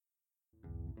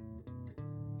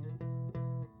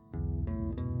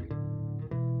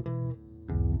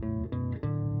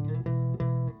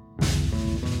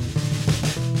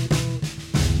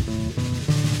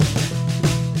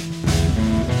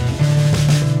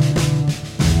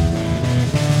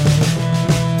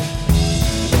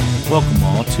Welcome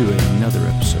all to another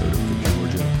episode of the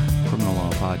Georgia Criminal Law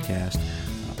Podcast,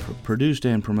 produced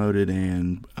and promoted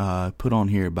and put on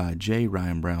here by J.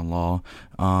 Ryan Brown Law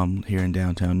here in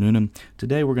downtown Newnan.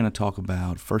 Today we're going to talk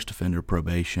about first offender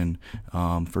probation,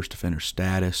 first offender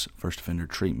status, first offender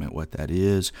treatment, what that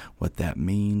is, what that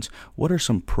means, what are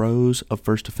some pros of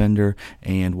first offender,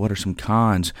 and what are some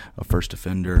cons of first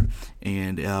offender,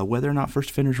 and whether or not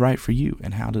first offender is right for you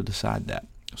and how to decide that.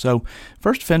 So,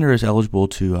 first offender is eligible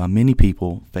to many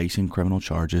people facing criminal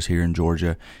charges here in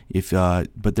Georgia,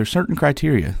 but there's certain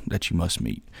criteria that you must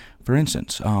meet. For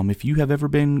instance, if you have ever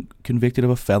been convicted of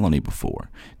a felony before,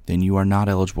 then you are not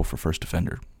eligible for first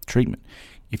offender treatment.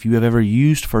 If you have ever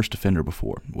used first offender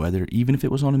before, even if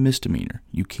it was on a misdemeanor,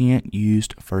 you can't use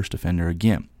first offender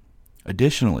again.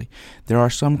 Additionally, there are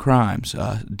some crimes,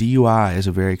 DUI is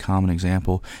a very common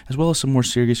example, as well as some more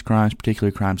serious crimes,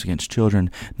 particularly crimes against children,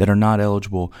 that are not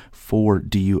eligible for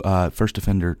first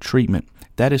offender treatment.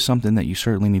 That is something that you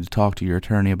certainly need to talk to your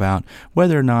attorney about,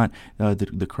 whether or not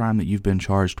the crime that you've been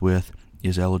charged with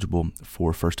is eligible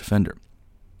for first offender.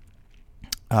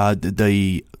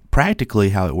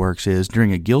 Practically how it works is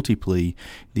during a guilty plea,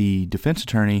 the defense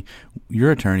attorney, your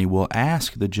attorney, will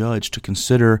ask the judge to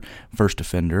consider first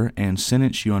offender and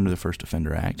sentence you under the First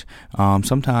Offender Act.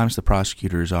 Sometimes the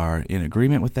prosecutors are in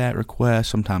agreement with that request.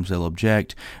 Sometimes they'll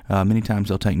object. Many times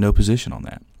they'll take no position on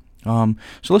that.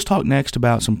 So let's talk next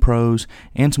about some pros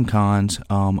and some cons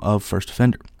of first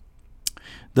offender.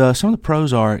 Some of the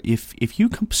pros are if you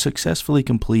successfully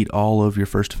complete all of your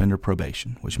first offender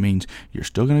probation, which means you're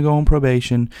still going to go on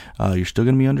probation, you're still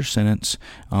going to be under sentence.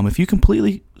 If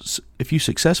you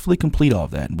successfully complete all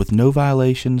of that with no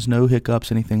violations, no hiccups,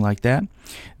 anything like that,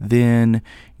 then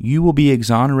you will be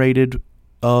exonerated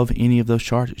of any of those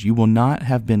charges. You will not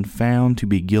have been found to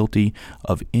be guilty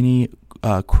of any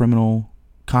criminal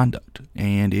conduct,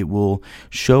 and it will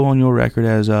show on your record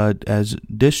as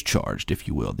discharged, if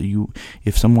you will.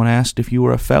 If someone asked if you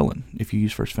were a felon, if you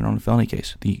use first offender on a felony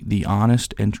case, the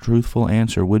honest and truthful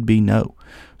answer would be no.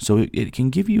 So it can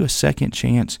give you a second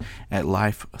chance at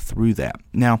life through that.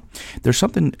 Now, there's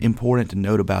something important to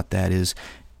note about that is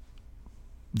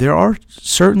there are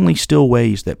certainly still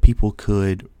ways that people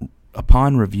could,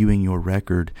 upon reviewing your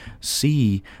record,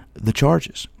 see the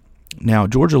charges. Now,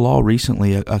 Georgia law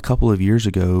recently, a couple of years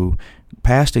ago,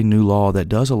 passed a new law that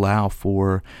does allow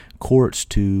for courts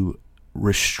to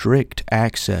restrict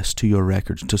access to your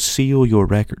records, to seal your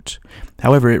records.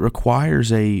 However, it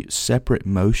requires a separate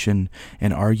motion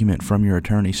and argument from your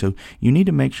attorney. So you need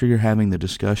to make sure you're having the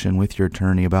discussion with your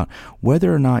attorney about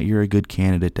whether or not you're a good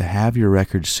candidate to have your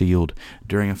records sealed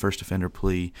during a first offender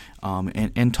plea,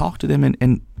 and talk to them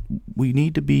and we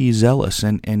need to be zealous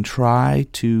and try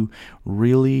to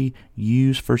really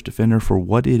use first offender for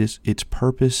what its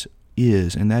purpose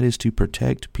is, and that is to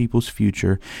protect people's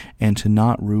future and to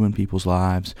not ruin people's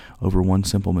lives over one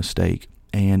simple mistake.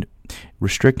 And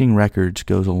restricting records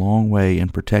goes a long way in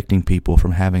protecting people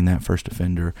from having that first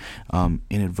offender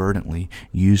inadvertently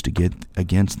used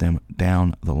against them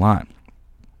down the line.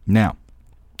 Now,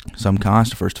 some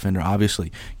cons to first offender,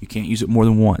 obviously, you can't use it more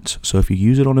than once. So if you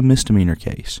use it on a misdemeanor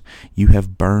case, you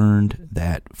have burned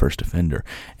that first offender.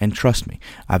 And trust me,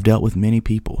 I've dealt with many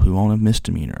people who on a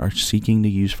misdemeanor are seeking to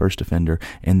use first offender,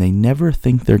 and they never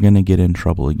think they're going to get in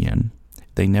trouble again.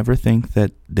 They never think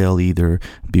that they'll either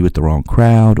be with the wrong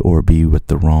crowd or be with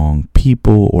the wrong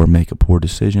people or make a poor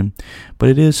decision. But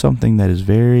it is something that is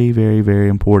very, very, very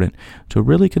important to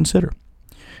really consider.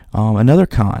 Another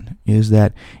con is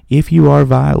that if you are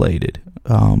violated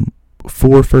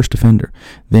for first offender,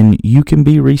 then you can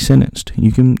be resentenced.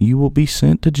 You will be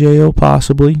sent to jail,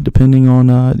 possibly, depending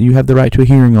on you have the right to a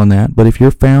hearing on that. But if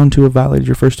you're found to have violated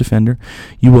your first offender,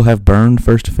 you will have burned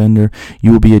first offender.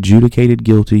 You will be adjudicated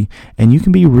guilty, and you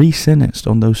can be resentenced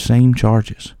on those same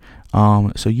charges.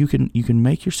 So you can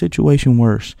make your situation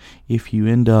worse if you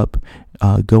end up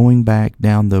going back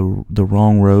down the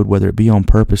wrong road, whether it be on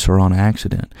purpose or on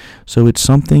accident. So it's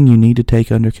something you need to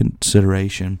take under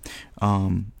consideration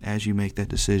as you make that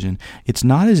decision. It's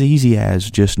not as easy as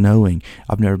just knowing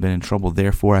I've never been in trouble,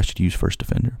 therefore I should use first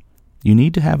offender. You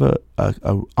need to have a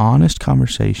honest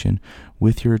conversation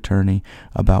with your attorney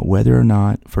about whether or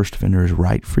not first offender is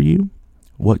right for you,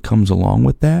 what comes along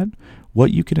with that,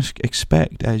 what you can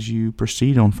expect as you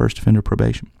proceed on first offender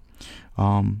probation.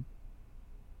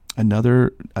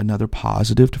 Another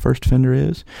positive to first offender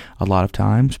is a lot of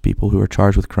times people who are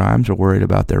charged with crimes are worried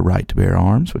about their right to bear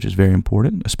arms, which is very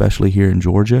important, especially here in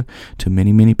Georgia, to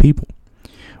many, many people.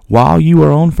 While you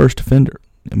are on first offender,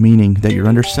 meaning that you're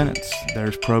under sentence,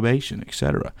 there's probation,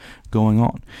 etc. going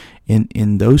on.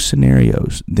 In those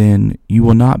scenarios, then you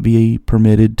will not be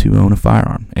permitted to own a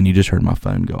firearm. And you just heard my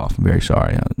phone go off. I'm very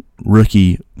sorry.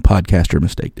 Rookie podcaster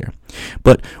mistake there.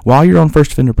 But while you're on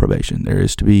first offender probation, there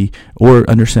is to be, or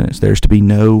under sentence, there is to be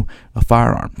no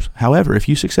firearms. However, if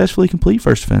you successfully complete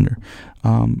first offender,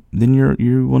 then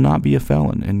you will not be a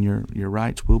felon, and your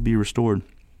rights will be restored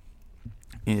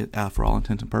for all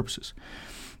intents and purposes.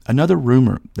 Another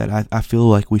rumor that I feel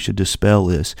like we should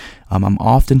dispel is I'm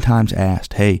oftentimes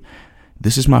asked, hey,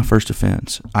 this is my first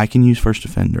offense. I can use first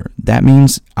offender. That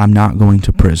means I'm not going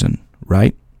to prison,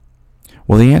 right?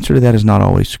 Well, the answer to that is not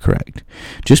always correct.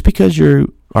 Just because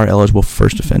you are eligible for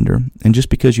first offender and just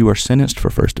because you are sentenced for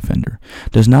first offender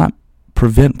does not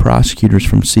prevent prosecutors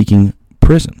from seeking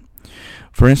prison.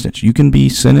 For instance, you can be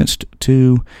sentenced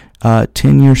to a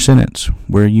 10-year sentence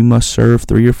where you must serve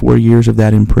 3 or 4 years of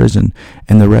that in prison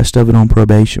and the rest of it on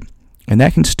probation. And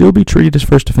that can still be treated as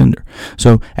first offender.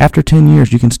 So after 10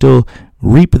 years, you can still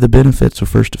reap the benefits of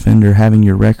first offender, having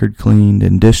your record cleaned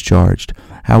and discharged.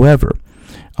 However,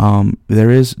 there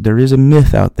is a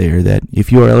myth out there that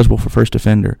if you are eligible for first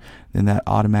offender, then that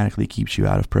automatically keeps you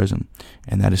out of prison.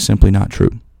 And that is simply not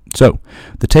true. So,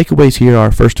 the takeaways here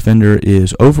are first offender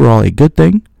is overall a good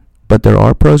thing, but there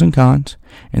are pros and cons,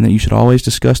 and that you should always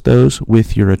discuss those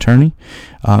with your attorney.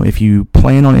 If you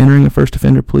plan on entering a first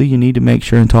offender plea, you need to make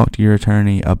sure and talk to your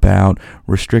attorney about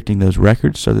restricting those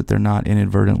records so that they're not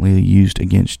inadvertently used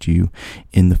against you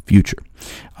in the future.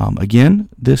 Again,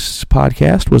 this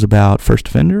podcast was about first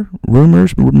offender,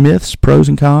 rumors, myths, pros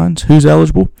and cons, who's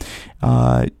eligible.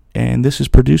 And this is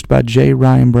produced by J.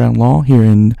 Ryan Brown Law here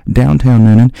in downtown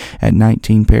Newnan at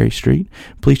 19 Perry Street.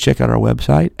 Please check out our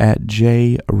website at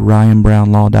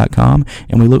jryanbrownlaw.com,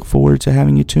 and we look forward to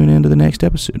having you tune in to the next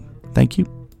episode. Thank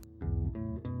you.